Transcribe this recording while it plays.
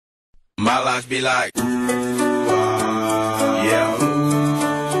My life be like, yeah.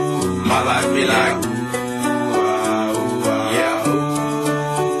 My life be like, yeah.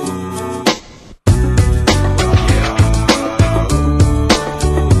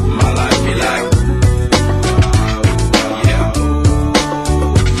 My life be like, yeah.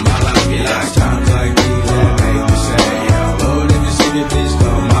 My life be like times like these that make me say, yeah. Lord, if you see me, please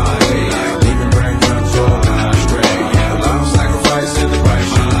come my way. Like leaving brain control and I stray. Yeah, long sacrifice in the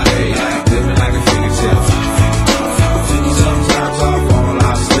price you pay. Like living like a fingertip. Sometimes I fall,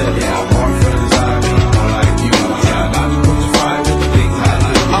 I slip. Yeah, more friends I need, more like you. Yeah, not to crucify with the things I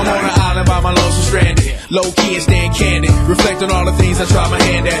like. I'm on an island by my lonesome stranded. Low key and staying candid. Reflect on all the things I try my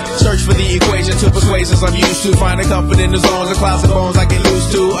hand at. Search for the equation to persuasions I'm used to. Finding comfort in the zones of clouds and bones I get loose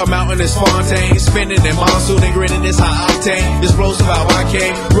to. A mountain is Fontaine. Spinning in monsoon and grinning is high octane. Explosive how I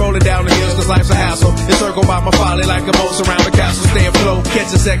came. Rolling down the hills cause life's a hassle. Encircled by my folly like a moat around the castle. Stay afloat.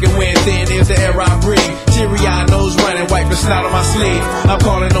 Catch a second wind thin is the air I breathe. Teary-eyed nose running. Wipe the snot on my sleeve. I'm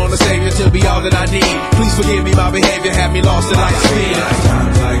calling on the Savior to be all that I need. Please forgive me my behavior. Have me lost in light speed.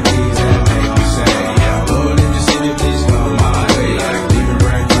 Times like these that make me say, yeah. Lord, if you see me, please come my way. Like leaving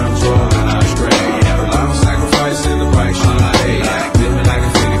brain control and I stray. Yeah, long sacrifice in the price you pay. Like living like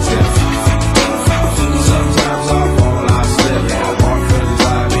a fingertip. Sometimes I fall, I slip. Yeah, more friends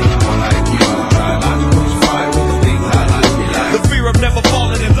I need, more like you. Try not to crucify with the things I like. The fear of never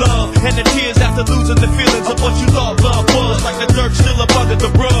falling in love, and the tears after losing the feelings of what you thought love was. Like the dirt still up under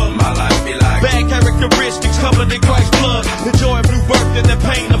the rug. My life be like, Bad characteristics covered in Christ's blood. The joy of new birth and the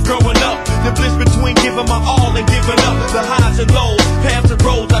pain of growing up. The bliss between giving my all and giving up. The highs and lows, paths and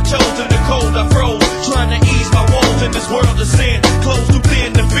roads I chose. In the cold I froze, trying to ease my woes in this world of sin. Close too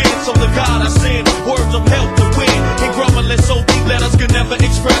thin to fit, so the God I send. Words of help to win. And grumbling so deep letters can never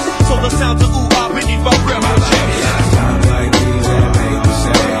express. So the sounds of ooh ah beneath my breath. my life be like times like these that make me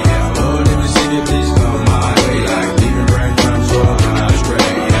say, yeah. Lord, if you see me, please come my way. Like leaving brain control and I stray.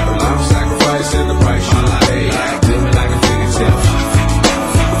 Yeah, long sacrifice in the price you pay. Like living like a fingertip.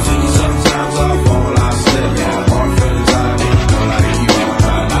 Sometimes I fall, I slip. Yeah, more friends I need, more like you.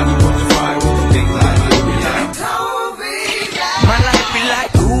 Try not to crucify with the things I like. My life be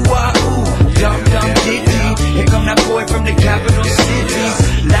like ooh ah ooh, dum dum diddy. Here come that boy from the